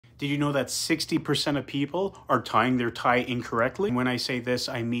Did you know that 60% of people are tying their tie incorrectly? When I say this,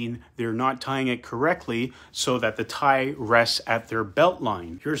 I mean they're not tying it correctly so that the tie rests at their belt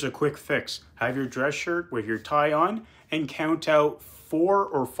line. Here's a quick fix. Have your dress shirt with your tie on and count out 4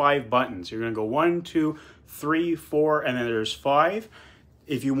 or 5 buttons. You're gonna go 1, 2, 3, 4, and then there's 5.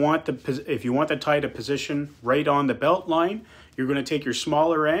 If you want the tie to position right on the belt line, you're gonna take your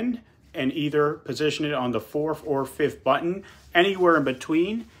smaller end and either position it on the 4th or 5th button, anywhere in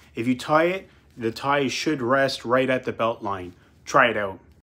between. If you tie it, the tie should rest right at the belt line. Try it out.